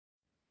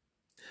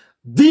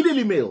The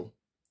Daily Mail,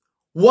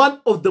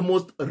 one of the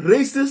most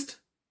racist,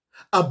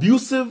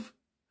 abusive,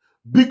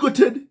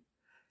 bigoted,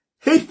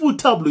 hateful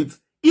tabloids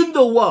in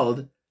the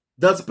world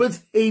that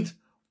spreads hate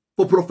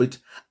for profit,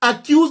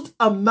 accused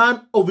a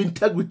man of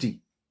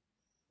integrity,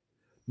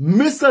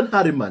 Misan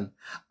Harriman,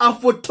 a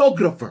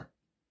photographer,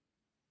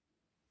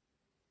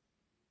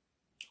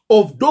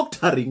 of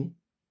doctoring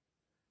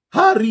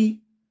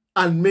Harry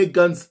and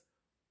Meghan's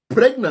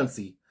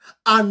pregnancy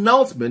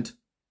announcement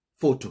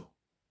photo.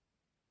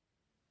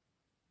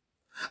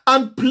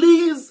 And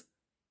please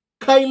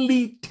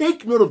kindly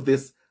take note of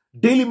this.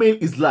 Daily Mail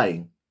is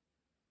lying.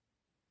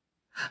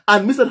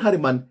 And Mr.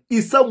 Harriman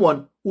is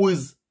someone who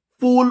is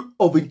full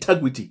of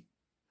integrity.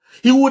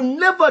 He would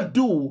never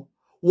do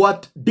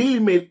what Daily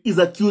Mail is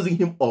accusing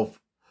him of,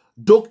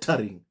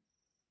 doctoring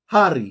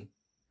Harry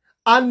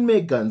and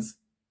Meghan's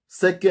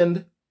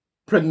second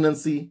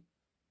pregnancy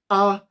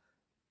announcement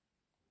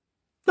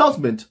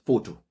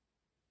photo.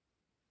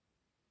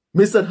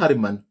 Mr.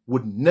 Harriman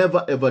would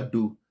never ever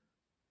do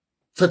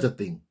such a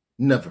thing.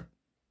 Never.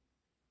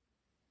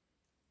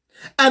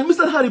 And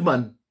Mr.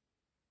 Harriman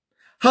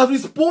has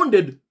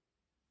responded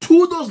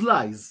to those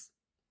lies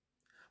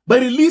by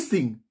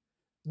releasing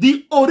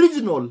the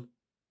original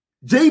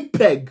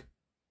JPEG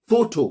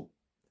photo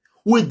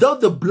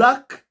without the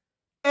black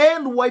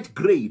and white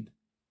grade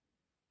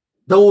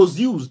that was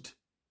used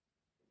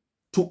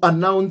to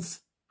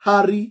announce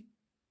Harry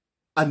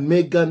and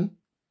Meghan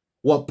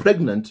were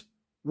pregnant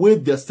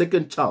with their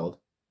second child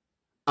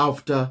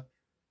after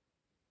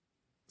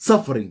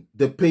suffering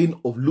the pain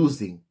of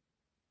losing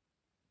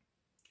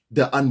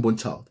their unborn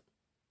child.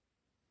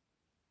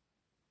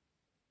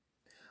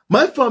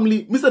 My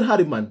family, Mr.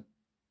 Harriman,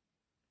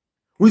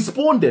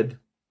 responded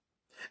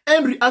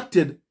and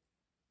reacted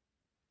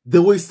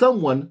the way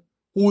someone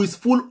who is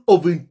full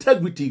of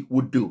integrity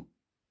would do,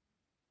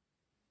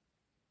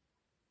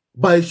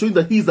 by showing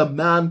that he is a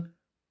man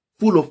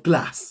full of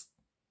class,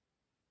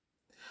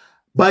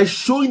 by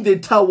showing the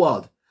entire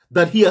world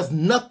that he has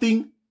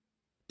nothing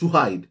to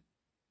hide.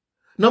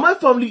 Now, my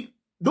family,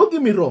 don't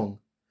get me wrong,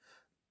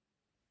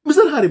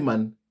 Mr.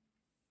 Harriman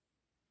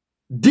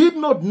did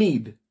not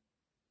need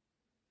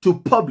to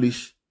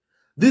publish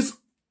this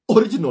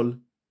original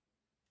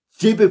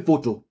JPEG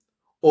photo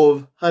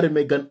of Harry and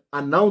Meghan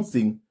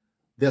announcing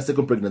their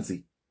second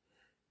pregnancy.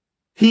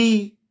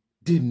 He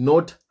did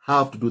not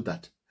have to do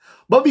that.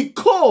 But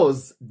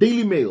because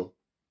Daily Mail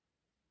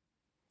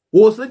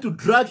was trying to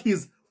drag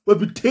his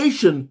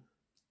reputation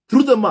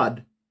through the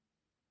mud,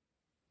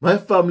 my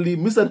family,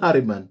 Mr.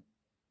 Harriman,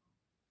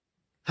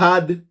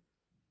 had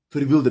to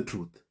reveal the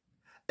truth.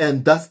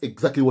 And that's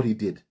exactly what he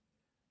did.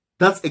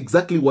 That's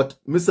exactly what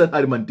Mr.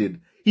 Harriman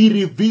did. He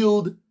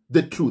revealed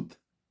the truth.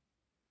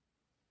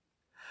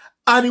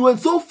 And he went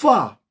so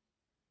far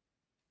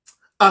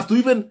as to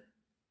even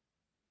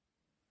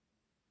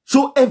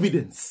show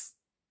evidence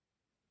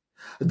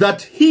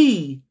that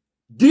he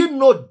did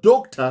not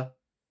doctor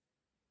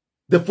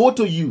the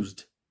photo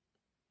used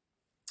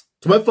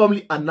to my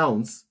family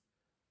announce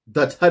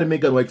that Harry and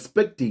Meghan were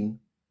expecting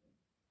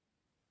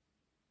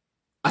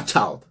a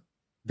child,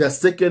 their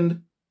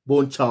second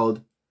born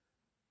child,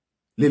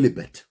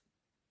 Lilibet.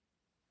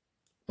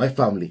 My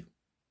family.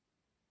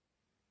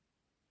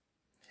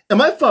 And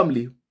my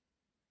family,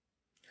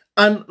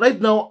 and right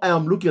now I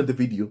am looking at the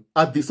video,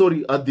 at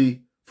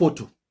the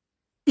photo.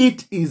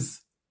 It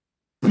is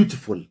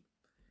beautiful.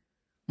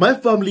 My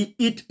family,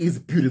 it is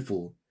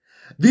beautiful.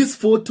 This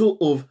photo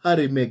of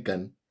Harry and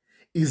Meghan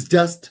is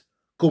just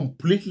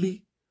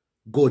completely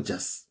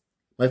gorgeous.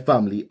 My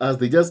family, as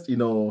they just,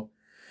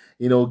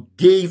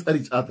 gaze at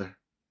each other,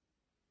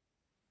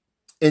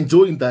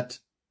 enjoying that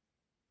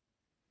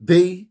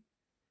they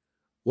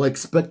were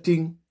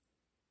expecting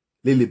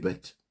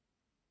Lilibet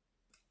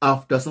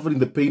after suffering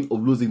the pain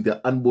of losing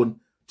their unborn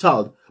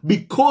child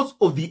because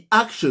of the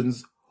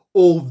actions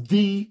of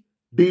the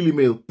Daily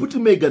Mail,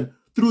 putting Meghan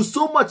through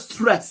so much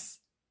stress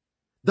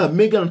that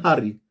Meghan and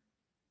Harry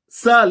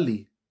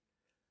sadly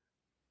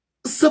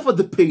suffered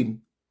the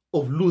pain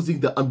of losing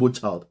their unborn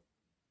child.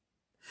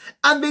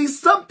 And there is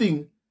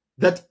something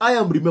that I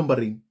am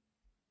remembering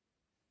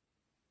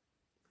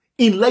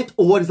in light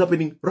of what is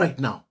happening right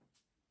now.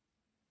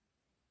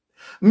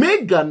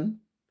 Meghan,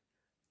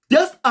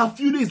 just a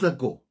few days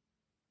ago,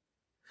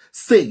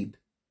 said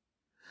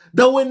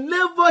that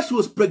whenever she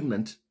was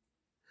pregnant,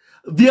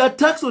 the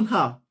attacks on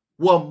her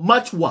were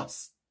much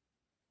worse.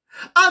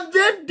 And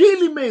then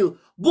Daily Mail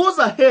goes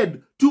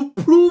ahead to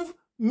prove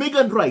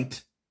Meghan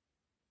right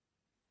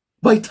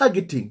by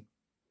targeting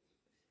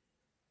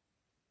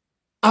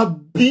a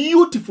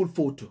beautiful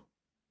photo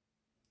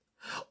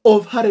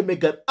of Harry and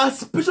Meghan, a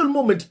special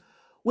moment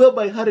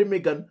whereby Harry and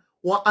Meghan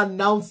were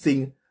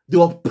announcing they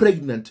were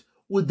pregnant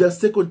with their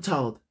second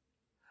child.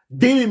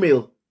 Daily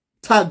Mail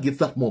targets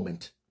that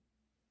moment.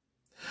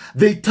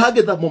 They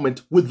target that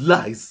moment with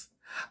lies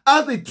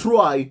as they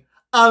try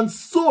and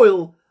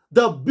soil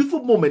the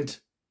beautiful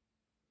moment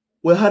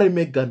where Harry and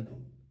Meghan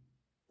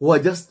were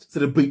just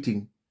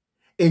celebrating,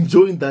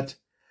 enjoying that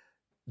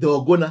they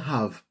were going to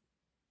have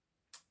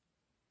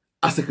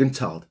a second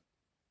child.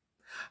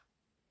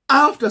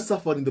 after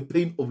suffering the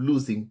pain of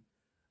losing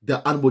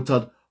their unborn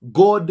child,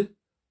 God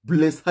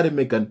bless Harry and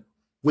Meghan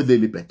with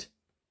Lilibet.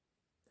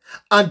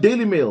 And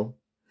Daily Mail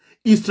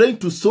is trying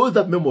to soil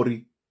that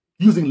memory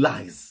using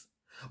lies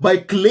by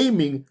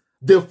claiming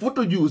the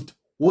photo used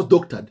was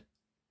doctored,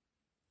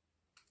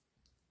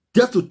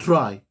 just to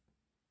try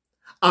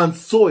and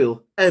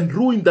soil and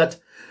ruin that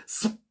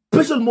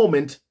special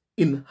moment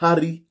in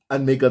Harry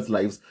and Meghan's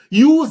lives,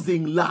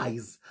 using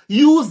lies.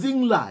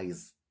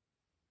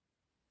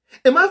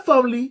 And my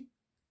family,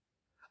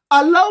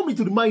 allow me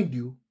to remind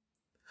you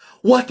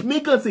what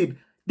Meghan said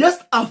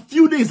just a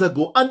few days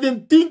ago, and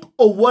then think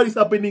of what is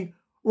happening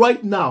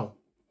right now.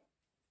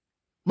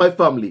 My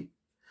family,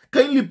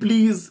 kindly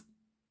please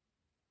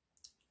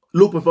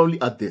look, my family,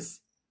 at this.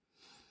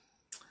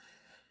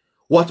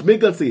 What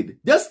Meghan said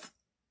just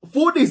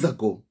 4 days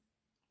ago,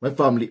 my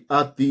family,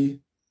 at the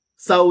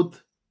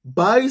South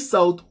by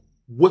Southwest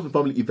my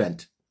family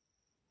event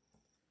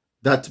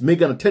that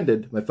Meghan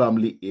attended, my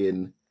family,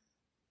 in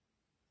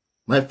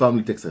my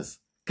family, Texas.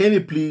 Can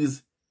you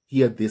please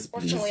hear this,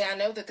 please? Fortunately, I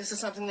know that this is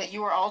something that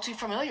you are all too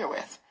familiar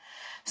with.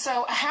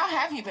 So how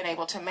have you been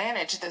able to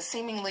manage the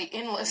seemingly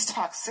endless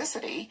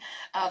toxicity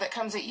that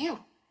comes at you?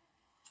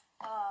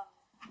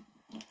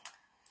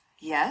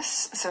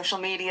 Yes, social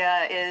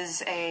media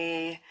is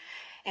a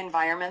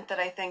environment that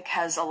I think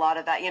has a lot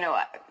of that. You know,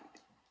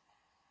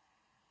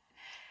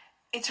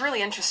 it's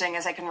really interesting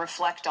as I can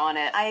reflect on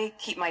it. I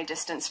keep my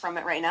distance from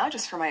it right now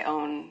just for my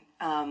own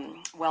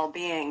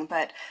well-being.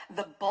 But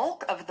the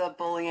bulk of the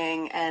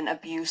bullying and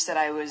abuse that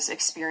I was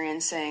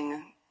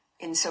experiencing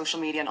in social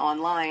media and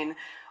online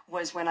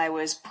was when I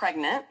was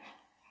pregnant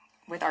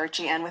with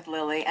Archie and with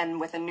Lily and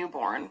with a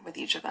newborn with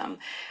each of them.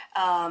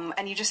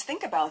 And you just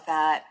think about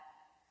that,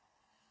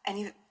 and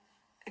you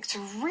to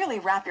really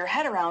wrap your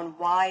head around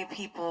why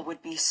people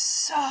would be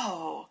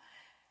so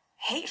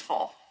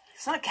hateful.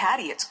 It's not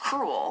catty, it's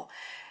cruel.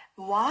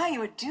 Why you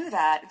would do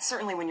that?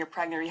 Certainly when you're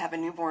pregnant or you have a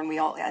newborn, we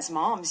all, as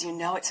moms, you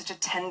know it's such a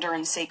tender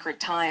and sacred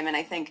time. And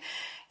I think,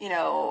 you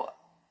know,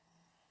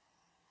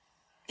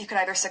 you could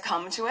either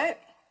succumb to it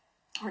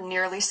or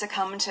nearly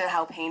succumb to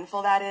how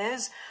painful that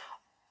is.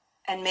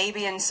 And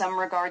maybe in some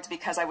regards,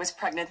 because I was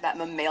pregnant, that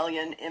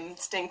mammalian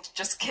instinct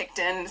just kicked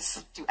in.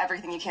 Do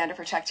everything you can to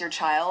protect your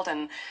child,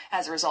 and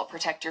as a result,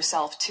 protect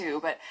yourself too.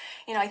 But,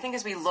 you know, I think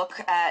as we look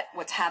at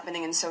what's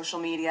happening in social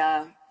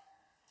media,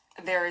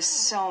 there is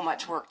so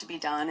much work to be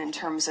done in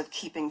terms of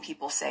keeping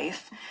people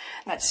safe.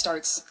 That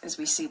starts as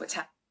we see what's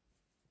happening.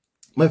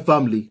 My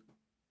family,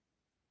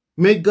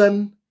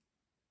 Meghan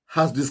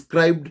has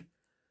described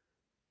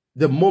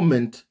the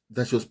moment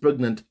that she was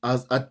pregnant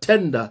as a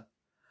tender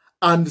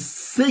and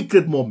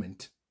sacred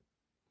moment.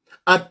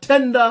 A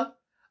tender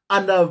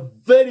and a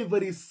very,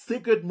 very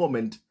sacred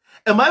moment.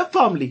 And my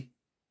family,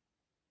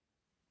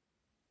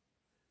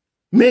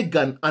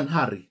 Meghan and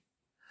Harry,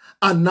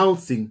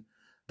 announcing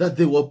that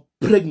they were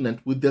pregnant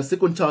with their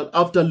second child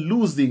after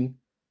losing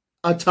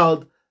a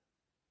child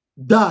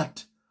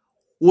that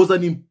was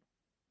an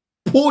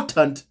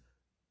important,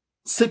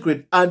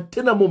 sacred and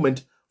tender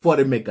moment for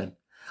Meghan.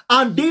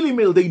 And Daily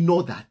Mail, they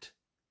know that.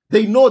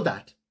 They know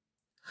that.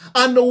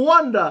 And no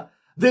wonder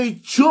they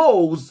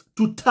chose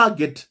to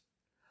target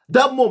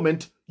that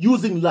moment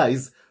using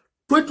lies,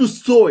 try to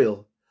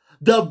soil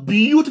the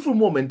beautiful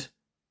moment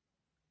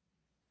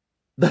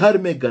that Harry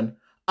and Meghan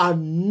are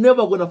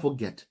never going to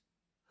forget.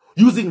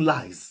 Using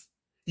lies.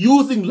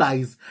 Using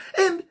lies.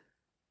 And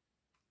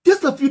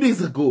just a few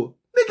days ago,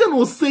 Meghan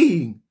was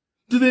saying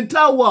to the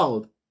entire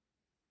world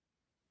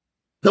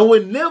that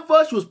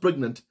whenever she was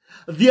pregnant,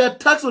 the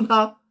attacks on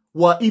her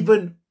were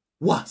even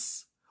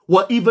worse.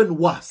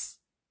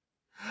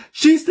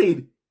 She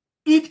said,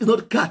 it is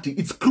not catty,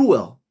 it's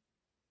cruel.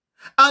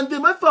 And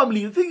then my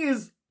family, the thing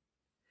is,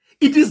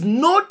 it is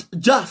not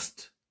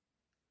just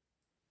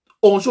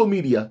on social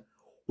media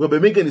where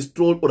Meghan is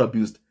trolled or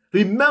abused.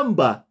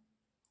 Remember,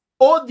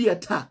 all the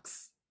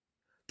attacks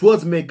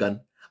towards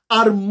Meghan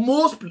are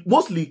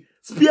mostly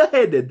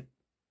spearheaded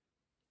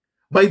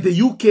by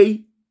the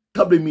UK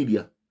tabloid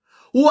media,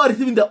 who are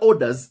receiving the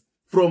orders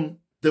from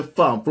the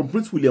farm, from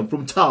Prince William,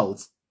 from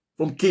Charles,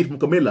 from Kate, from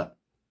Camilla.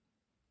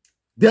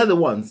 They are the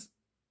ones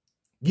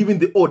giving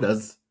the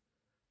orders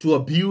to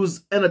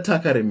abuse and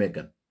attack Harry and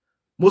Meghan.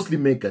 Mostly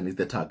Meghan is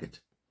the target.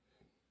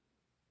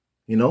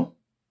 You know?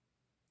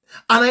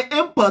 And I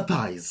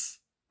empathize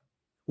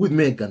with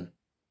Meghan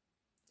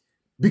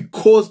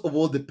because of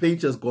all the pain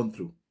she has gone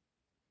through.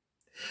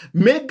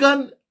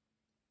 Meghan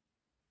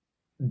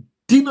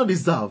did not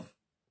deserve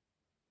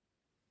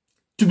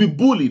to be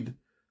bullied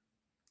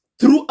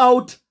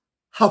throughout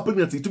her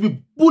pregnancy, to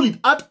be bullied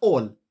at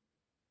all.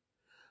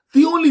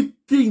 The only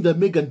thing that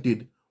Meghan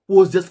did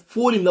was just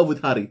fall in love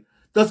with Harry.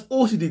 That's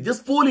all she did.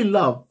 Just fall in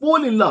love.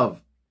 Fall in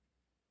love.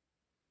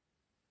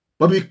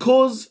 But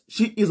because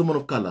she is a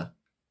woman of color,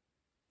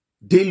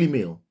 Daily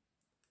Mail,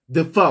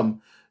 the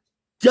farm,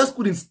 just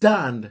couldn't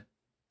stand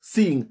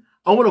seeing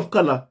a woman of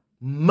color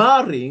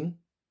marrying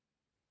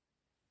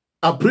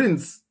a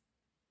prince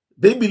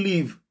they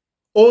believe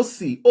or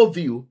see or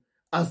view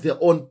as their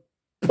own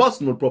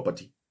personal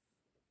property.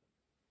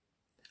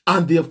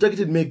 And they have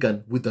targeted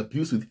Meghan with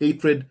abuse, with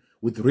hatred,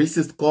 with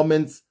racist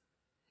comments,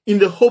 in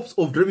the hopes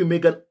of driving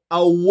Meghan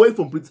away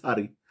from Prince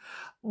Harry.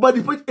 But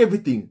despite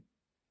everything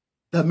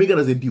that Meghan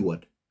has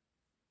endured,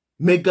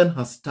 Meghan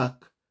has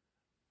stuck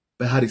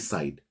by Harry's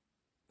side.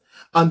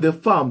 And the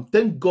firm,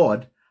 thank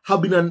God,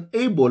 have been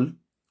unable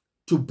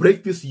to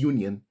break this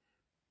union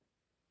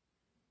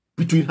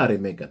between Harry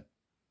and Meghan.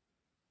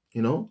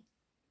 You know?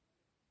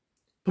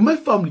 But my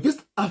family,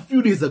 just a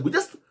few days ago,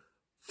 just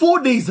 4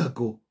 days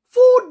ago,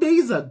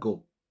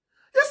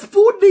 just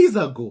 4 days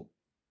ago,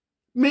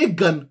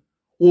 Meghan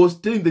was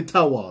telling the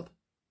entire world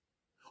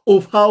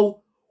of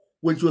how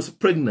when she was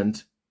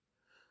pregnant,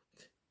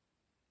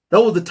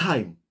 that was the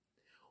time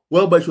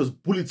whereby she was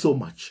bullied so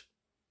much.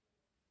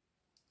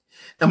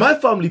 And my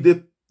family,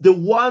 the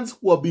ones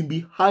who have been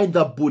behind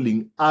that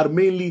bullying are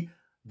mainly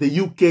the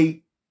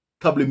UK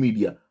tabloid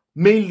media,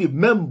 mainly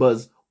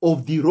members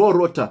of the Royal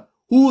Rota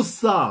who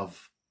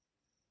serve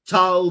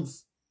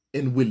Charles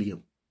and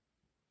William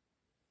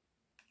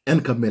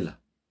and Camilla.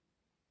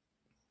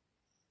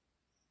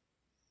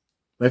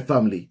 My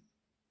family,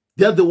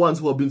 they are the ones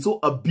who have been so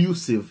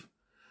abusive,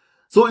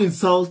 so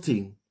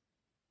insulting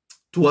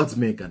towards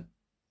Meghan.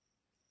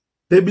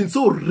 They've been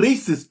so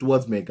racist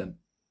towards Meghan.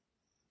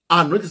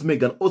 And not just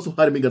Meghan, also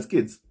Harry and Meghan's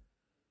kids.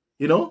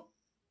 You know?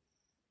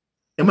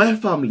 And my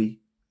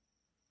family,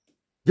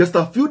 just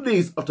a few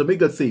days after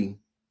Meghan saying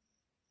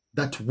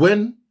that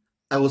when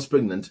I was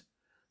pregnant,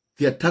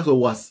 the attack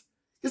was,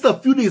 just a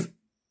few days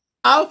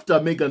after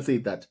Meghan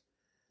said that,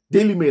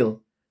 Daily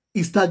Mail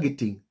is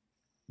targeting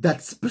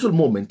that special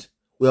moment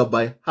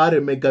whereby Harry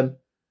and Meghan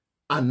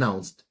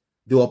announced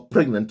they were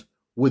pregnant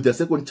with their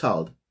second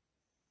child,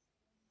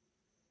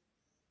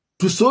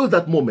 to soil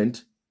that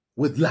moment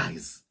with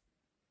lies.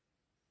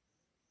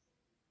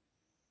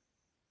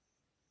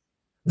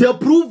 They are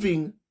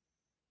proving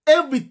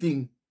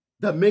everything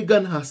that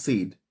Meghan has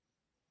said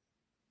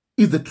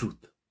is the truth.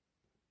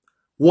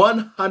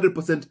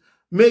 100%.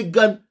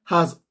 Meghan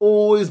has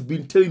always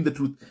been telling the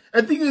truth.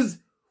 And the thing is,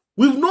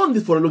 we've known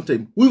this for a long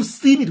time. We've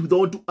seen it with our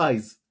own two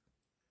eyes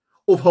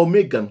of how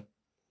Meghan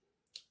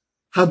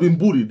has been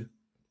bullied,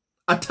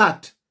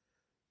 attacked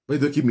by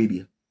the UK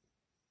media.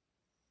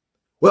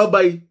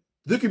 Whereby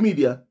the UK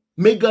media,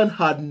 Meghan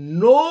had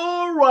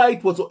no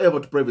right whatsoever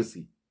to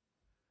privacy.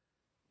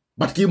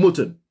 But Kim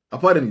Moulton,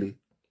 apparently,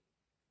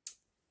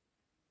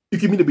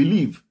 UK media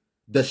believe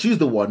that she's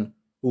the one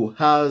who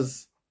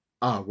has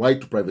a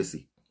right to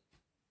privacy.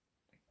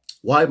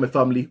 Why, my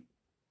family?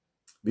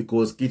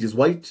 Because Kate is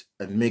white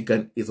and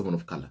Meghan is a woman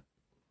of color.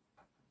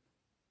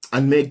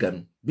 And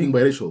Meghan, being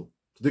biracial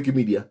to the UK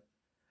media,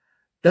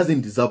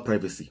 doesn't deserve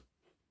privacy.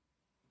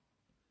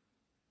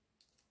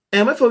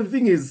 And my family,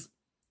 thing is,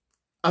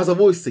 as I've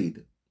always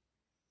said,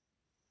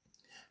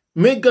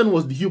 Meghan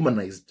was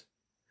dehumanized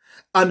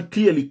and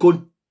clearly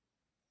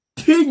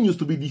continues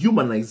to be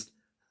dehumanized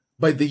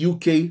by the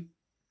UK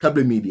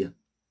tabloid media.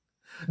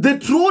 The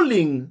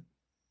trolling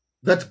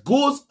that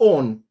goes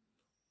on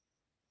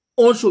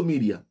social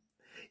media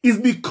is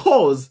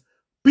because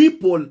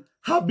people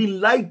have been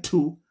lied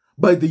to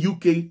by the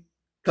UK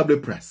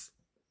tabloid press.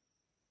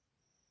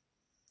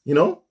 You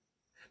know?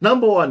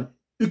 Number one,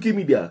 UK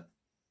media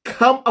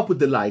come up with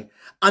the lie,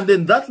 and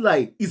then that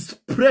lie is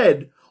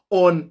spread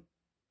on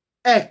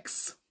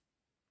X,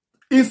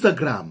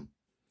 Instagram,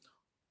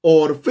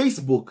 or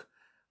Facebook,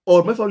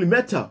 or my family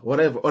Meta,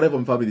 whatever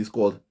my family is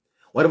called,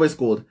 whatever it's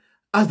called,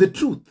 as the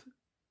truth.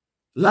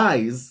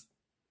 Lies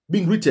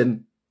being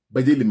written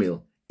by Daily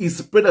Mail is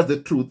spread as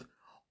the truth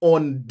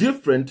on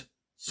different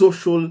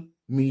social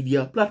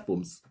media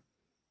platforms.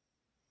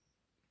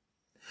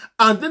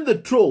 And then the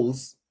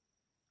trolls,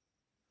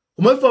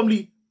 my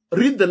family,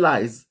 read the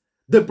lies,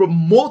 then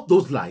promote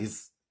those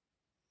lies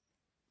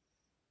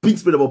being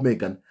spread about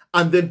Meghan,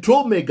 and then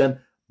troll Meghan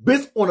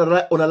based on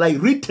a lie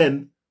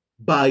written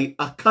by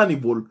a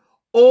carnival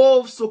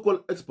of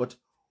so-called experts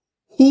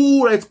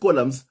who writes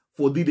columns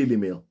for the Daily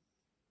Mail.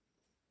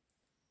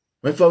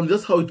 My family,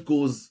 that's how it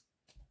goes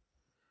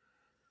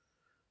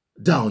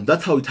down.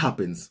 That's how it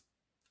happens.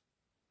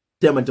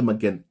 Time and time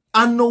again.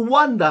 And no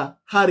wonder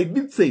Harry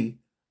did say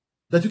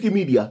that UK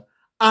media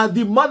are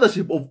the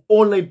mothership of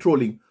online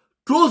trolling.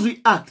 Trolls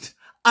react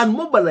and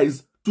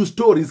mobilize to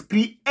stories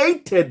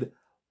created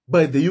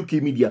by the UK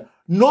media,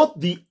 not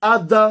the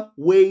other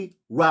way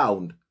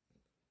round.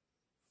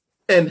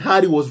 And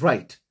Harry was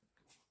right.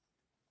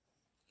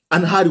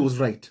 And Harry was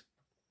right.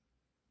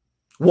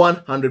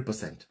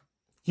 100%.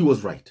 He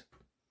was right.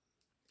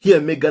 He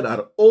and Meghan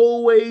are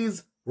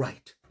always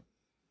right.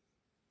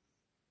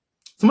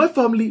 So my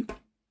family,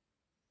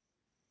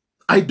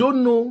 I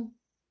don't know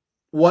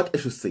what I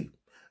should say.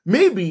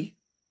 Maybe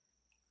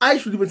I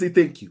should even say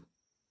thank you.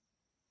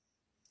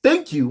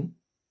 Thank you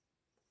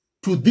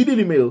to the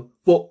Daily Mail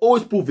for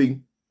always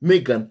proving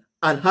Meghan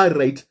and Harry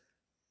right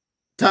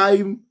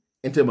time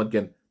and time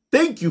again.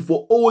 Thank you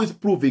for always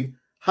proving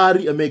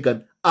Harry and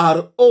Meghan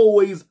are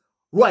always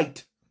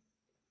right.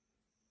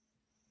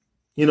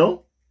 You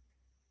know?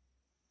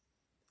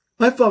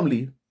 My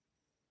family,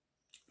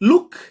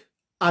 look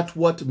at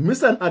what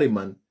Misan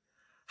Harriman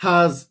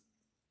has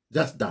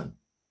just done.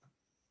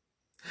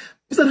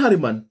 Misan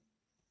Harriman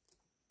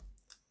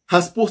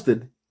has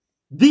posted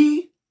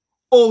the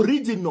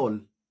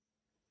original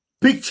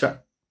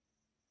picture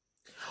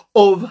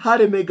of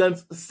Harry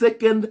Meghan's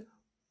second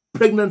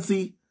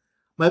pregnancy,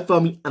 my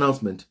family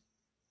announcement.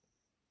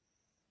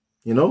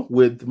 You know,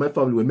 with my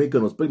family when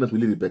Meghan was pregnant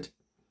with Elizabeth.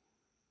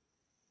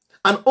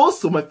 And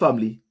also my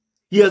family,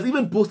 he has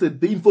even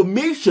posted the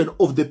information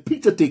of the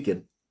picture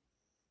taken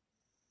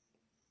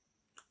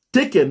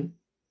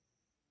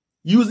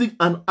using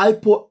an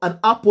Apple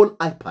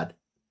iPad.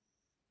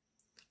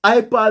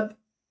 iPad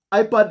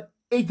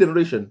 8th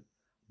generation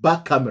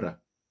back camera.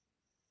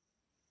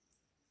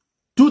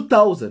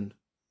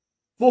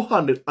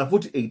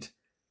 2,448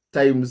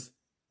 times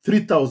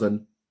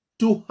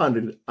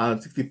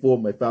 3,264,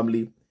 my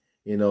family,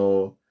 you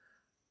know,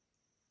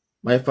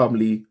 my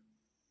family,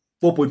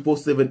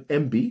 4.47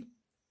 MB,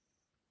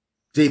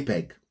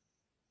 JPEG,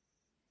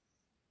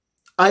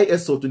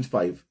 ISO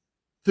 25,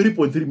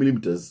 3.3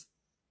 millimeters,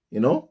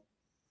 you know.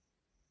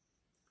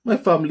 My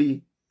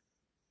family,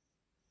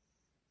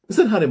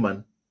 Misan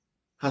Harriman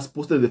has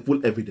posted the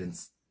full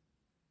evidence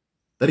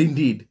that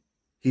indeed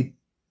he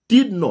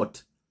did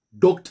not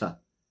doctor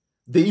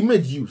the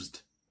image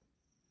used,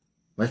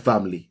 my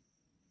family,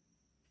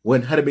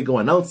 when Harry and Meghan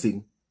were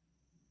announcing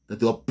that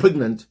they were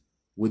pregnant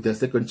with their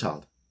second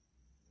child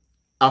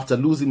after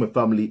losing my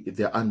family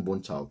their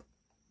unborn child.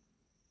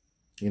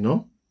 You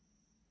know?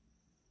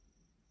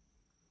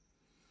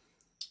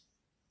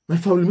 My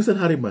family, Misan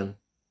Harriman,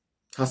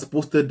 has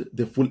posted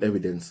the full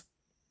evidence.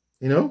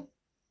 You know?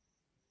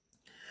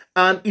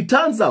 And it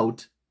turns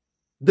out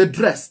the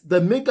dress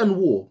that Meghan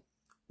wore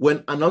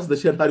when announced that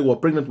she and Harry were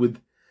pregnant with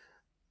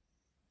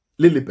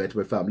Lilibet,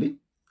 my family,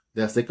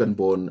 their second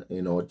born,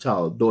 you know,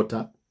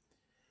 daughter,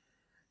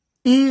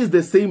 is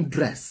the same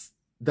dress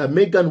that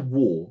Meghan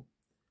wore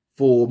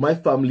for my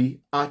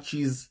family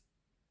Archie's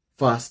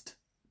first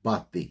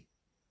birthday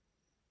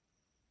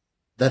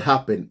that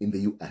happened in the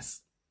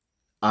US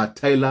at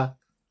Tyler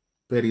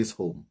Perry's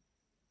home.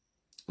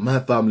 My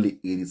family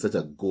is such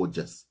a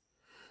gorgeous,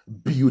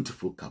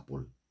 beautiful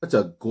couple. Such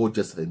a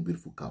gorgeous and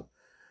beautiful couple.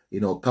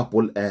 You know,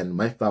 couple and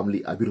my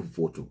family, a beautiful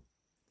photo.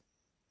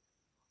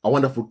 A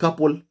wonderful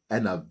couple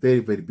and a very,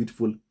 very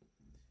beautiful,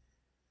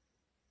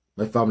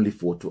 my family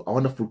photo. A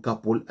wonderful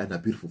couple and a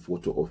beautiful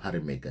photo of Harry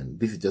and Meghan.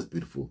 This is just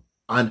beautiful.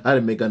 And Harry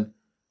and Meghan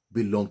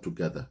belong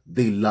together.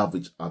 They love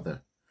each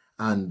other.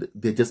 And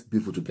they're just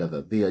beautiful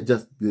together. They are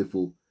just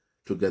beautiful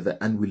together.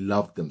 And we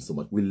love them so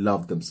much. We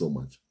love them so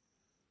much.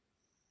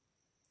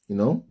 You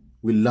know?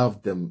 We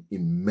love them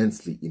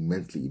immensely,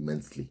 immensely,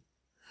 immensely.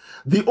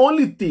 The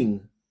only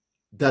thing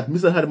that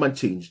Mr. Harriman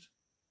changed,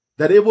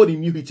 that everybody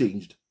knew he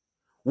changed,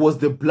 was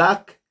the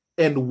black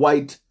and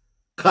white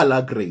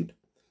color grade.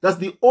 That's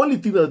the only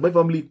thing that my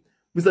family,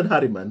 Mr.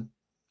 Harriman,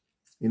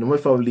 you know, my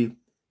family,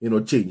 you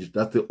know, changed.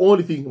 That's the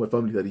only thing in my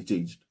family that he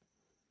changed.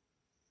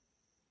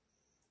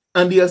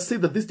 And he has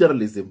said that this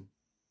journalism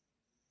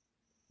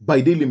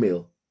by Daily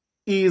Mail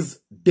is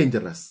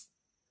dangerous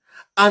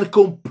and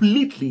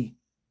completely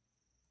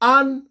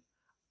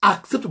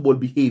unacceptable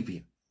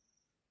behavior.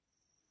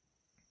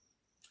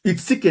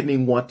 It's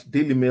sickening what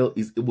Daily Mail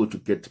is able to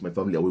get my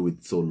family away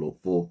with so low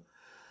for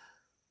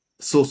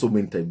so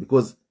many times.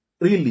 Because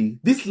really,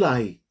 this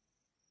lie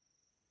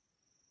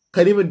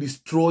can even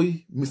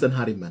destroy Misan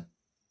Harriman.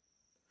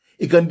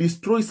 It can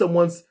destroy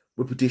someone's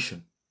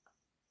reputation,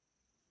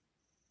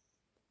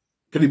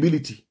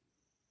 credibility.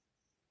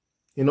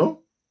 You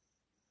know?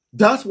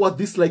 That's what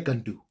this lie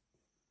can do.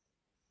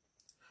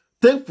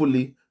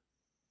 Thankfully,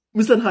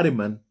 Mr.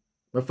 Harriman,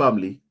 my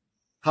family,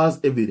 has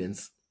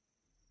evidence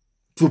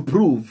to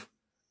prove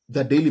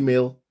that Daily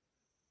Mail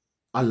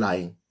are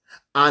lying.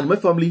 And my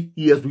family,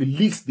 he has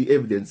released the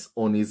evidence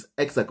on his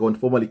X account,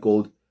 formerly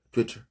called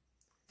Twitter,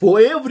 for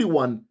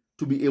everyone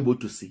to be able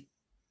to see.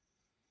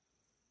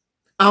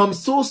 I'm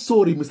so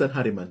sorry, Mr.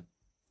 Harriman,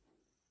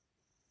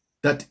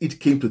 that it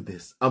came to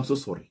this. I'm so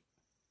sorry.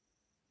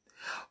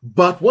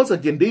 But once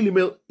again, Daily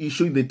Mail is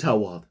showing the entire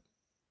world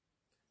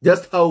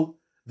just how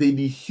they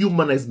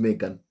dehumanize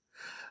Meghan,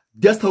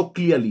 just how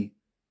clearly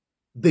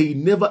they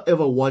never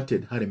ever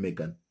wanted Harry and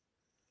Meghan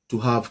to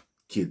have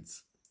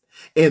kids.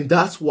 And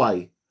that's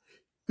why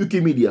UK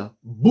media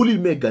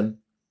bullied Meghan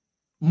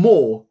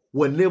more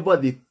whenever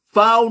they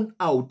found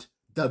out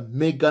that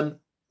Meghan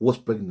was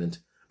pregnant,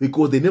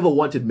 because they never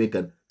wanted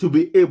Meghan to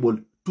be able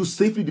to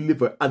safely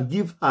deliver and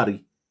give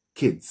Harry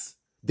kids.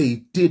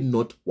 They did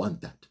not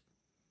want that.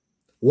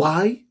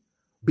 Why?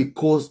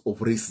 Because of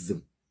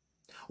racism.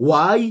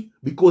 Why?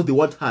 Because they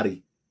want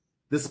Harry,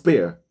 the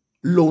spare,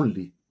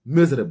 lonely,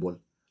 miserable,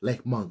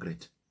 like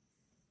Margaret.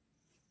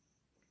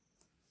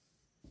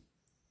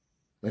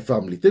 My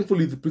family,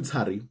 thankfully, the Prince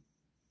Harry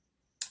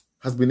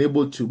has been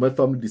able to, my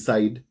family,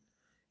 decide,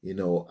 you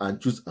know,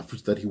 and choose a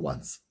future that he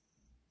wants.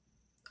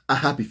 A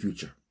happy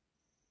future.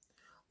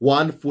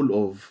 One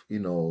full of, you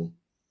know,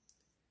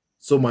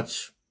 so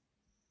much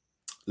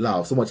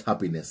love, so much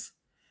happiness.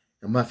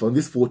 And my family,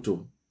 this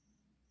photo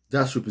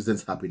just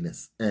represents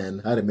happiness.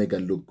 And Harry and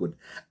Meghan look good.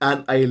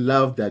 And I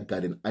love that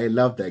garden. I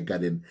love that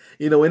garden.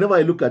 You know, whenever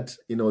I look at,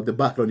 you know, the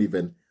background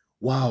even,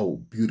 wow,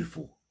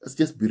 beautiful. It's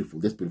just beautiful,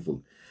 just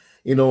beautiful.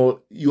 You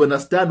know, you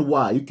understand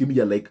why you can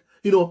be like,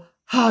 you know,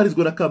 Harry's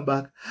going to come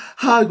back.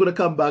 Harry's going to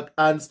come back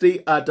and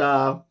stay at,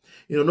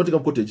 you know,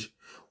 Nottingham Cottage,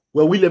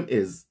 where William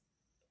is,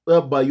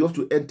 whereby you have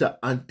to enter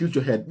and tilt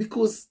your head.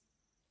 Because,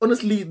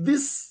 honestly,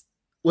 this,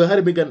 where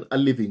Harry and Meghan are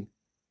living,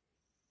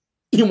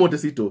 in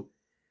Montecito,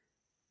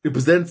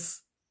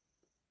 represents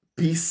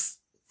peace,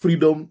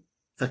 freedom,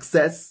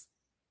 success,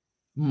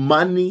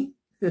 money,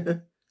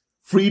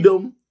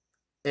 freedom,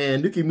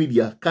 and UK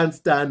media can't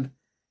stand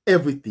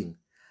everything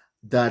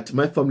that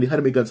my family,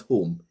 Harry and Meghan's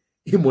home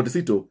in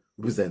Montecito,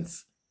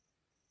 represents.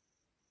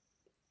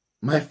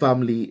 My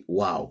family,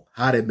 wow,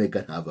 Harry and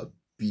Meghan have a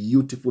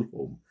beautiful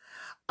home.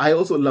 I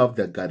also love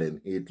their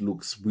garden. It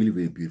looks really,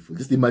 really beautiful.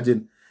 Just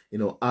imagine, you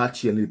know,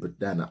 Archie and little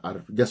Diana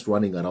are just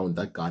running around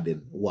that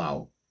garden.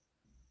 Wow.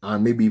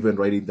 And maybe even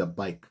riding the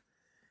bike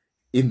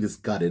in this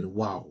garden.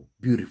 Wow.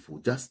 Beautiful.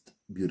 Just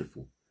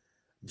beautiful.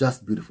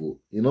 Just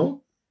beautiful. You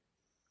know?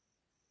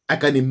 I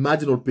can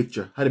imagine or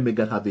picture Harry and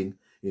Meghan having,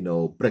 you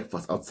know,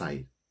 breakfast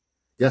outside.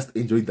 Just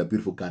enjoying the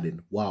beautiful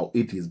garden. Wow.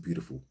 It is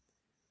beautiful.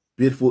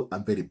 Beautiful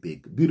and very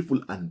big.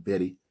 Beautiful and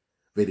very,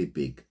 very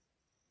big.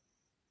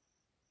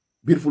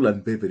 Beautiful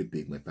and very, very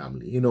big, my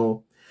family. You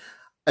know,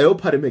 I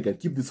hope Harry and Meghan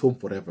keep this home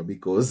forever,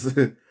 because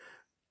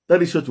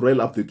that is sure to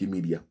rile up the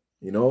media,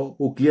 you know,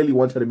 who clearly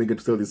want Harry and Meghan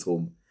to sell this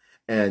home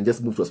and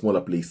just move to a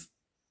smaller place.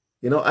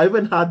 You know, I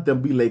even had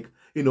them be like,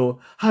 you know,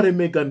 Harry and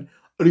Meghan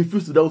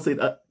refuse to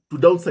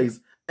downsize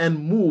and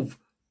move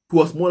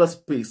to a smaller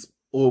space,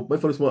 or my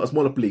family a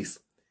smaller place.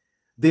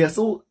 They are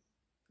so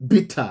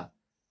bitter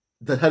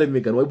that Harry and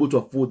Meghan were able to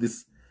afford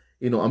this,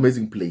 you know,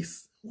 amazing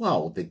place.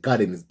 Wow, the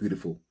garden is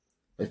beautiful,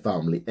 my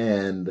family.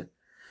 And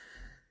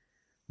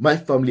my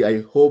family,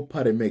 I hope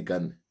Harry and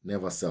Meghan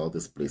never sell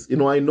this place. You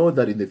know, I know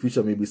that in the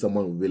future, maybe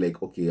someone will be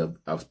like, okay,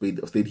 I've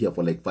stayed here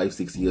for like 5,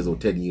 6 years or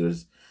 10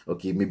 years.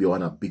 Okay, maybe I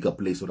want a bigger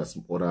place or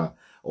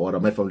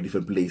my family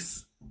different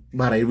place.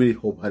 But I really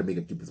hope Harry and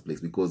Meghan keep this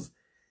place, because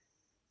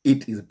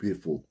it is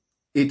beautiful.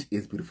 It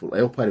is beautiful. I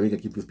hope Harry and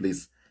Meghan keep this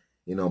place,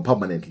 you know,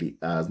 permanently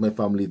as my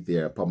family,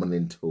 their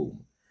permanent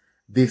home.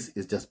 This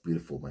is just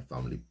beautiful, my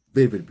family.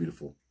 Very, very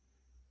beautiful.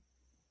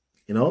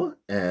 You know,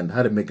 and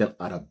Harry and Meghan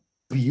are a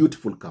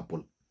beautiful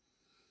couple.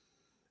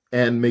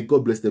 And may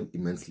God bless them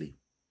immensely.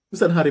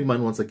 Misan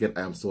Harriman, once again,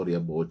 I am sorry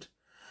about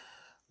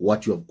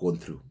what you have gone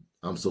through.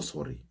 I'm so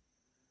sorry.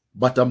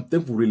 But I'm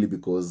thankful really,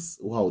 because,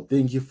 wow,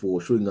 thank you for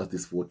showing us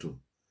this photo.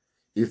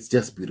 It's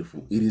just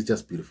beautiful. It is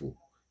just beautiful.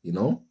 You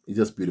know, it's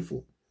just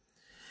beautiful.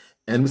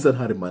 And Misan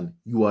Harriman,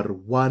 you are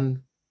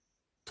one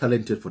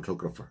talented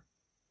photographer.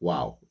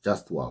 Wow,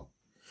 just wow.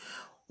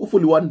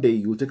 Hopefully one day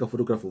you'll take a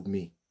photograph of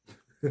me.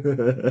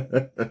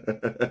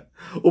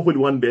 Hopefully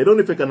one day. I don't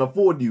know if I can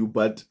afford you,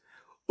 but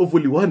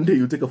hopefully one day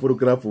you take a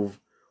photograph of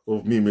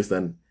me,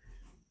 Misan.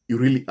 You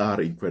really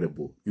are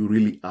incredible. You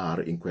really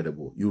are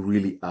incredible. You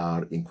really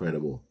are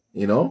incredible.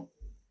 You know?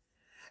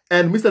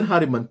 And Mr.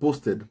 Harriman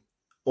posted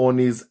on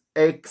his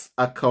X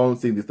account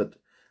saying this, that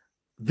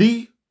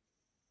the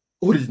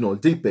original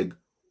JPEG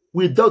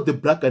without the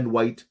black and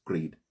white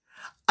grade.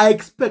 I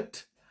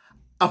expect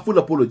a full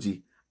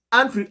apology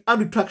and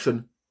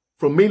retraction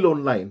from Mail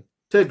Online,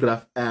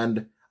 Telegraph,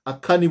 and a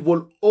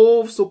carnival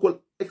of so-called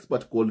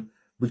expert called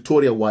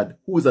Victoria Ward,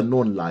 who is a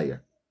known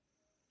liar.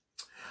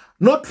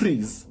 No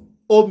trees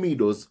or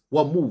meadows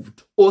were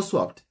moved or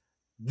swapped.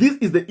 This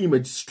is the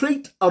image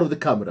straight out of the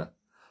camera.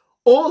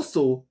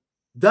 Also,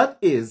 that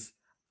is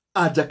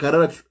a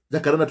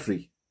jacaranda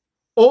tree.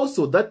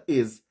 Also, that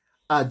is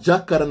a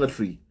jacaranda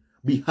tree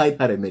behind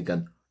Harry and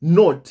Meghan,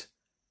 not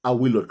a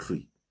willow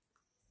tree,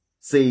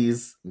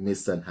 says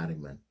Misan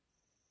Harriman.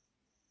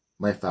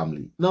 My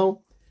family.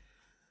 Now,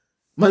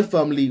 my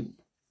family,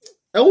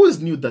 I always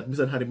knew that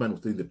Misan Harriman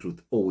was telling the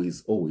truth.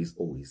 Always, always,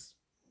 always.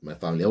 My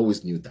family, I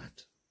always knew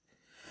that.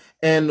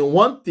 And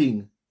one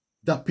thing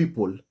that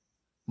people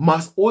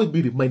must always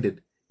be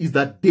reminded is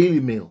that Daily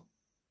Mail,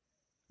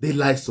 they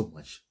lie so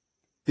much.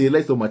 They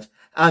lie so much.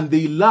 And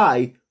they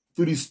lie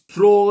to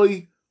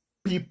destroy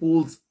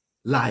people's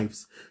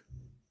lives.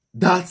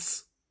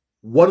 That's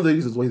one of the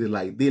reasons why they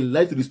lie. They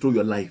lie to destroy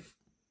your life.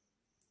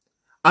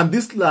 And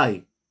this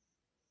lie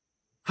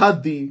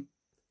had the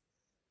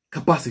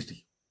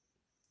capacity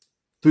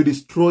to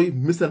destroy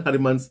Mr.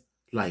 Harriman's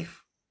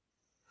life.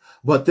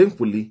 But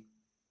thankfully,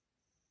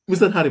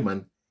 Mr.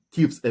 Harriman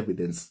keeps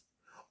evidence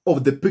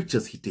of the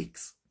pictures he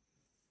takes.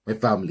 My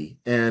family.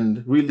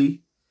 And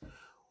really,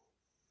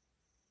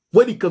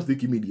 when it comes to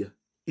Wikimedia,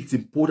 it's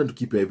important to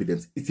keep your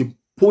evidence. It's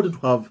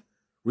important to have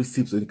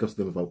receipts when it comes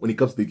to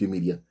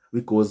Wikimedia,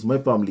 because my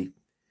family,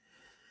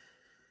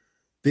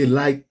 they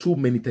lie too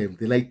many times.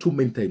 They lie too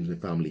many times, my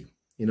family.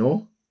 You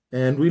know?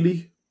 And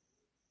really,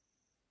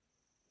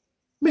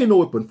 may no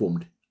weapon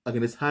formed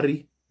against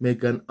Harry,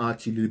 Meghan,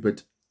 Archie,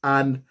 Lilibet,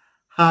 and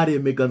Harry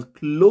and Meghan's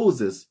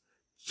closest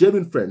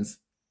genuine friends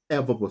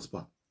ever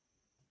prosper.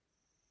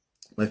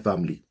 My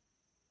family,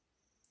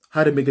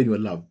 Harry and Meghan, you are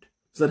loved.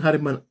 Misan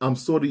Harriman, I'm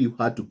sorry you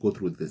had to go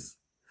through this.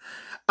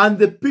 And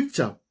the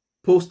picture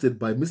posted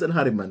by Misan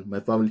Harriman, my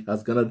family,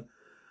 has garnered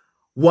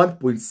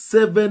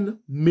 1.7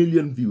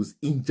 million views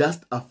in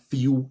just a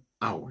few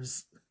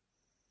hours.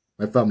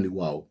 My family,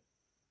 wow.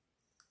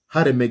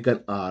 Harry and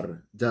Meghan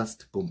are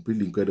just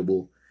completely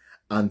incredible,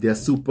 and they're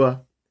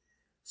super,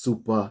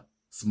 super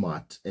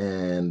smart.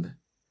 And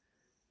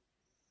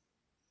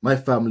my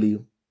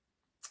family,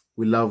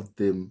 we love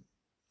them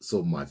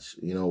so much.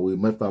 You know,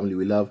 my family,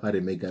 we love Harry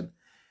and Meghan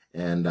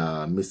and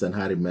Misan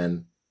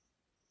Harriman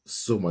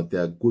so much. They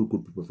are good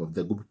people.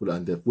 They're good people,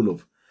 and they're full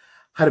of,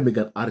 Harry and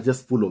Meghan are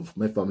just full of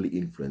my family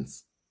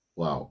influence.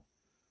 Wow.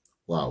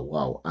 Wow,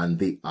 wow. And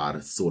they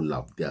are so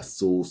loved. They are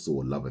so, so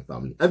loved, my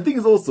family. And the thing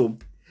is also,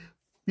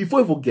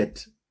 before I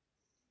forget,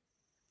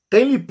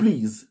 kindly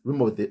please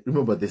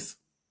remember this.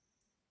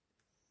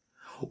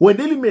 When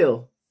Daily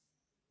Mail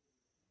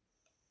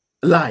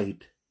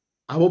lied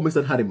about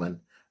Misan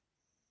Harriman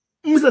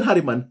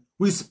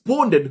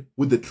responded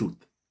with the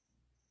truth.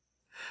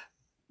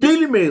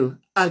 Daily Mail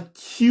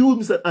accused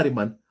Misan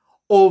Harriman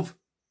of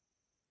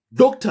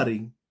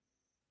doctoring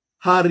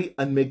Harry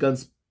and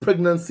Meghan's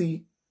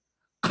pregnancy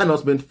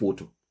announcement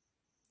photo.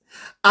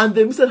 And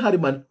then Misan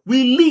Harriman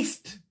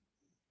released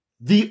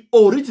the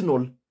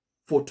original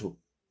photo.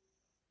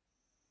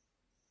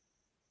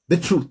 The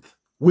truth,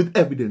 with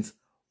evidence,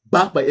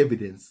 backed by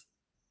evidence.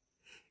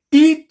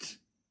 It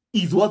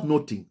is worth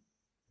noting.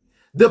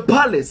 The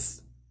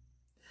palace,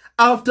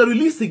 after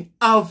releasing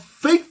a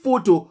fake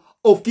photo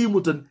of Kate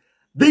Middleton,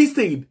 they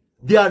said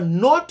they are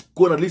not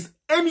going to release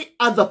any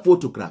other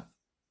photograph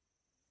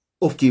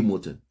of Kate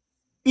Middleton.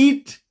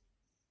 It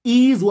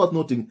is worth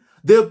noting.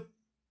 The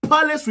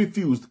palace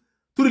refused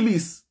to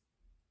release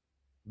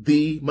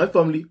my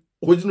family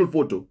original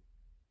photo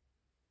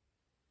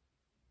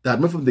that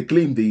my family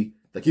claimed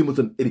that Kate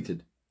Middleton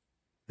edited.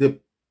 The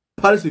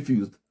palace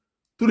refused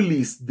to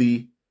release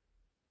the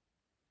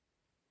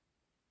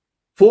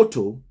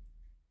photo,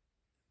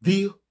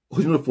 the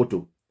original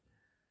photo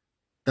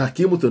that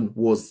Kate Middleton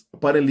was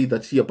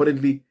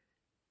apparently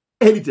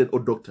edited or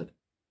doctored.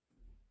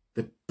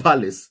 The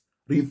palace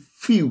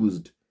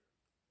refused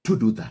to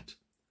do that.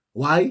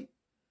 Why?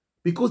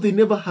 Because they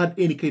never had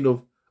any kind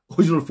of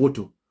original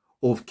photo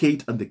of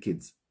Kate and the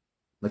kids,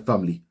 my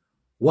family.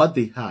 What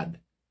they had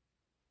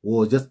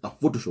was just a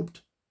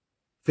photoshopped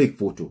fake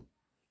photo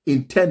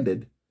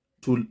intended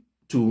to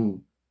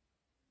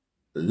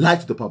lie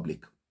to the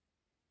public,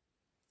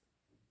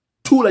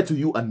 to lie to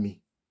you and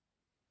me.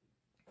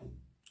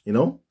 You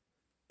know,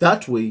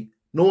 that way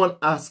no one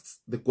asks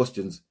the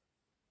questions,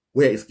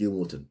 where is Kate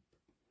Middleton?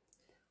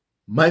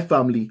 My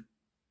family,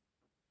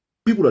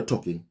 people are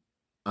talking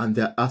and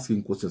they're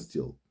asking questions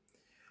still.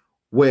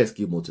 Where is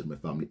Kate Middleton, my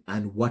family?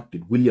 And what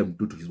did William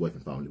do to his wife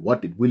and family?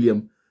 What did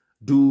William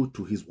do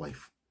to his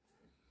wife?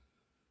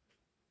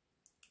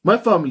 My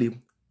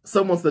family,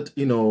 someone said,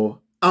 you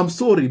know, I'm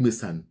sorry,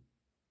 Misan,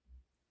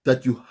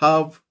 that you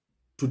have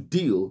to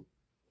deal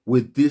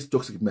with this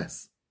toxic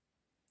mess.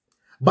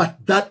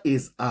 But that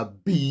is a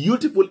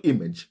beautiful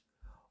image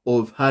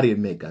of Harry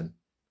and Meghan.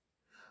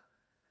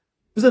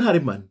 Misan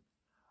Harriman,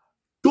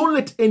 don't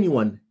let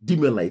anyone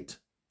dim your light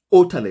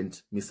or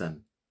talent,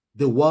 Misan.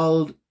 The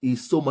world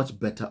is so much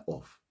better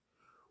off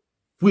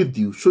with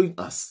you showing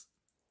us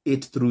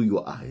it through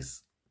your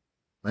eyes.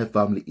 My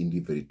family,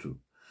 indeed, very true.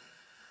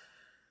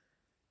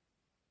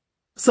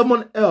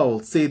 Someone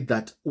else said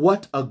that,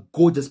 what a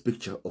gorgeous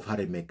picture of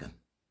Harry and Meghan.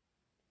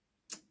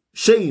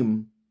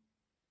 Shame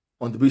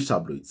on the British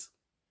tabloids.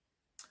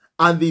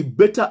 And they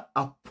better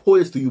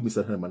apologize to you,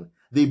 Mr. Harriman.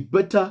 They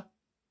better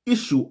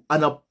issue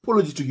an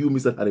apology to you,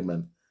 Mr.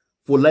 Harriman,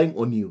 for lying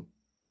on you,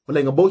 for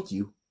lying about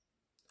you,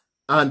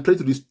 and trying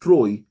to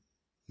destroy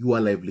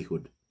your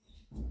livelihood.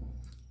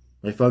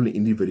 My family,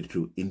 indeed very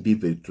true.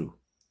 Indeed very true.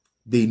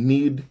 They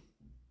need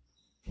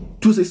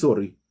to say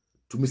sorry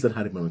to Mr.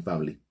 Harriman and my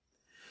family.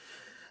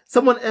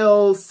 Someone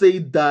else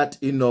said that,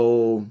 you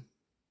know,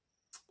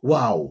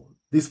 wow,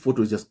 this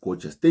photo is just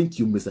gorgeous. Thank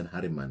you, Mr.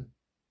 Harriman.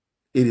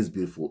 It is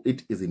beautiful.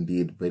 It is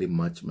indeed very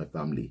much, my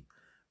family,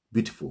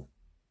 beautiful.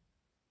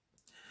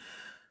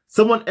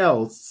 Someone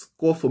else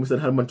called for Mr.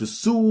 Harriman to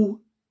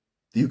sue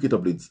the UK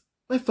tabloids.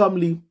 My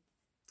family,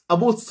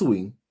 about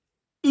suing,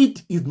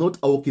 it is not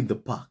a walk in the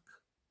park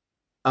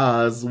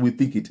as we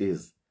think it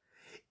is.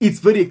 It's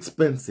very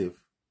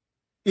expensive.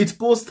 It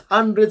costs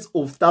hundreds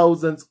of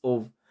thousands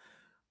of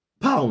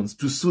pounds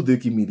to sue the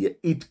UK media.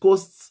 It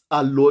costs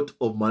a lot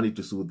of money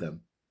to sue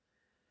them.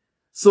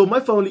 So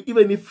my family,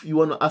 even if you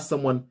want to ask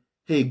someone,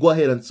 hey, go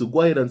ahead and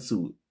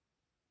sue,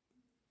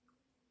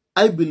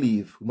 I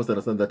believe we must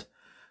understand that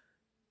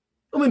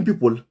not many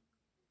people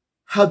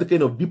have the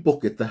kind of deep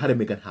pocket that Harry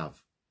and Meghan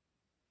have.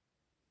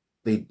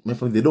 My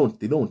family,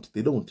 they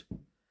don't,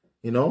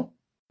 you know?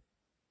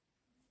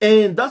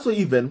 And that's why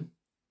even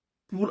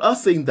people are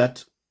saying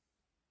that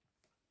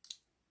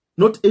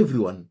not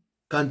everyone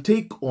can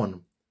take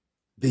on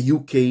the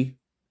UK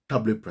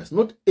tabloid press.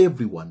 Not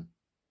everyone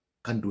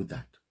can do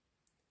that.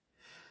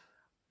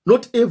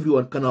 Not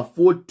everyone can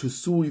afford to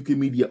sue UK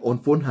media on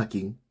phone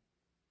hacking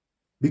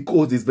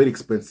because it's very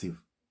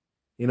expensive,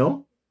 you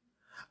know?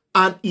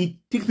 And it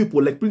takes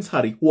people like Prince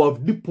Harry who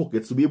have deep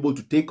pockets to be able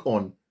to take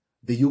on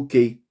the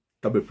UK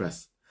tabloid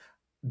press.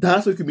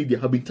 That's why media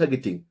have been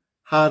targeting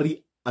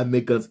Harry and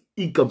Meghan's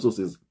income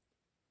sources.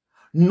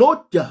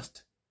 Not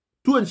just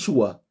to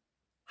ensure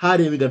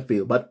Harry and Meghan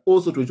fail, but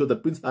also to ensure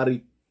that Prince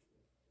Harry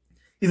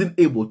isn't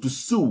able to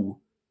sue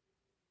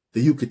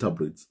the UK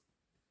tabloids,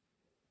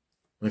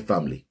 my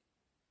family.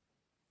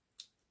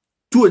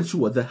 To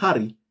ensure that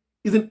Harry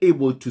isn't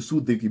able to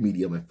sue the UK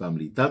media, my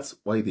family. That's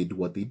why they do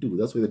what they do.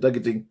 That's why they're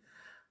targeting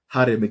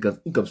Harry and Meghan's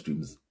income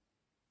streams.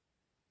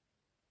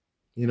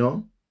 You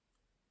know?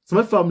 So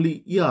my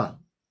family, yeah,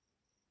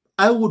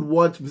 I would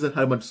want Misan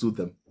Harriman to sue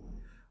them.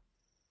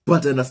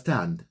 But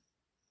understand,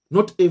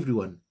 not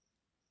everyone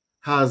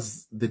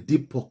has the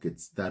deep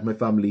pockets that my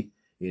family,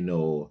 you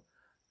know,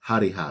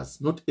 Harry has.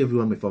 Not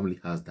everyone in my family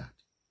has that.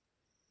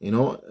 You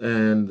know,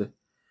 and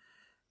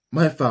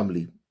my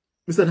family,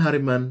 Misan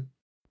Harriman,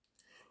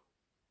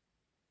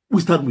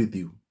 we stand with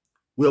you.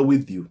 We are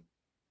with you.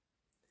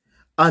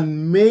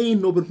 And may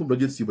no one from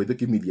against you by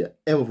the media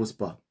ever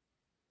prosper.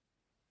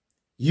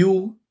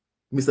 You,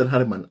 Misan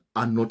Harriman,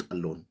 are not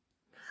alone.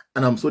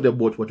 And I'm sorry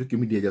about what UK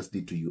media just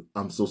did to you.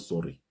 I'm so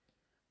sorry.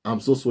 I'm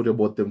so sorry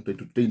about them trying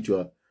to taint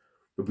your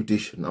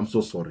reputation. I'm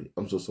so sorry.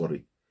 I'm so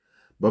sorry.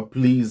 But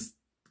please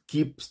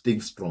keep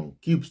staying strong.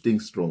 Keep staying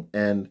strong.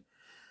 And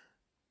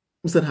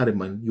Misan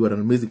Harriman, you are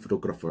an amazing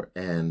photographer.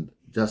 And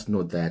just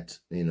know that,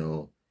 you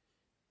know,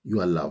 you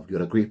are loved.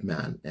 You're a great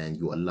man. And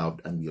you are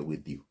loved. And we are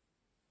with you.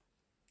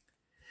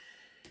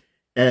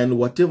 And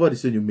whatever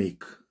decision you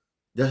make,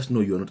 just know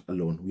you're not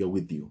alone. We are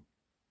with you.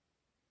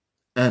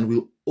 And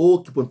we'll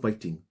all keep on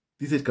fighting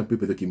this hate campaign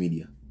by the UK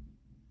media.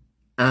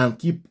 And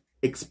keep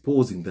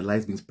exposing the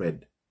lies being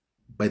spread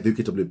by the UK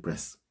tabloid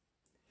press.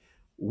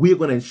 We're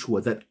going to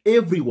ensure that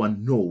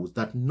everyone knows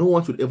that no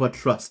one should ever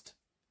trust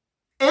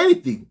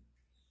anything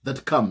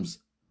that comes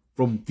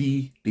from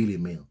the Daily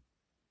Mail.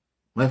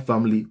 My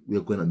family, we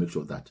are going to make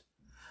sure of that.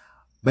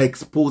 By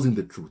exposing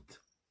the truth.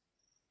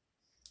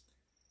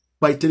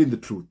 By telling the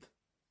truth.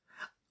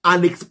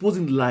 And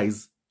exposing the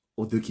lies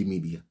of the UK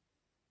media.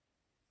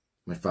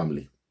 My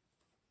family.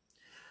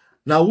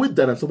 Now with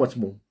that and so much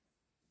more,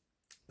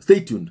 stay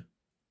tuned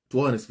to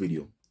our next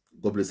video.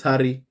 God bless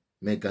Harry,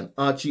 Meghan,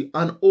 Archie,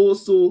 and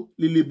also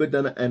Lily,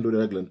 Bedana, and Lord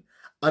Ragland,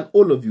 and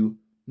all of you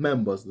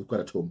members of the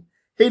Squad at Home.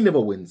 Hate never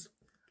wins,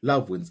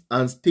 love wins,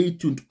 and stay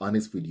tuned to our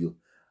next video.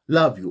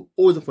 Love you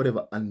always and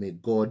forever, and may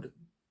God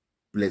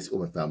bless you,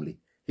 all my family.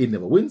 Hate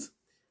never wins,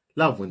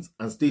 love wins,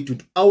 and stay tuned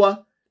to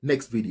our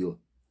next video.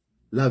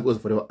 Love you always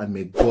and forever, and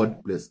may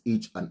God bless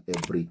each and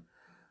every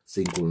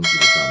single one of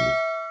the family.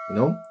 You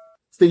know,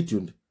 stay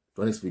tuned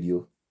to our next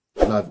video.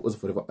 Love you always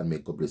and forever, and may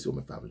God bless you, all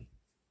my family.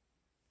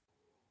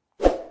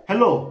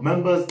 Hello,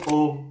 members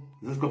of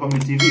Zesco Family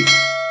TV.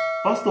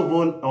 First of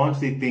all, I want to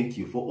say thank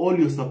you for all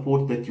your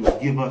support that you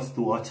give us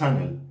to our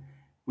channel.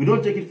 We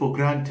don't take it for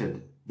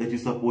granted that you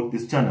support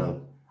this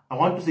channel. I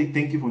want to say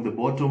thank you from the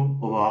bottom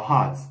of our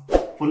hearts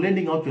for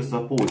lending out your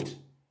support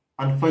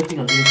and fighting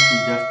against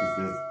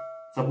injustices,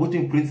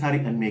 supporting Prince Harry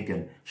and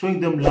Meghan, showing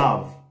them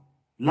love.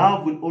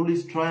 Love will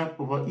always triumph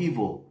over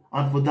evil,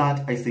 and for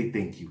that I say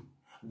thank you.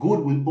 Good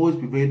will always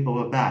prevail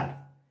over bad.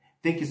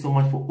 Thank you so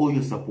much for all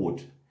your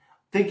support.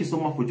 Thank you so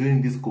much for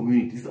joining this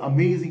community, this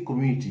amazing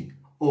community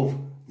of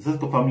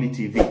Zesco Family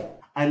TV.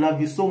 I love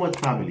you so much,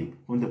 family,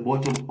 from the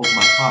bottom of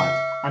my heart.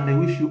 And I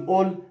wish you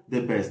all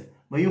the best.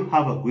 May you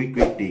have a great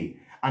day.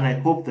 And I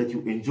hope that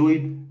you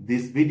enjoyed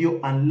this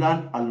video and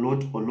learned a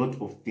lot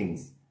of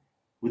things.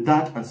 With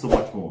that and so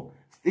much more,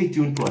 stay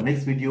tuned to our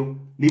next video.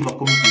 Leave a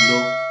comment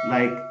below,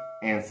 like,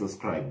 and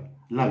subscribe.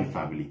 Love you,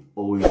 family,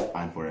 always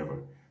and forever.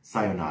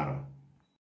 Sayonara.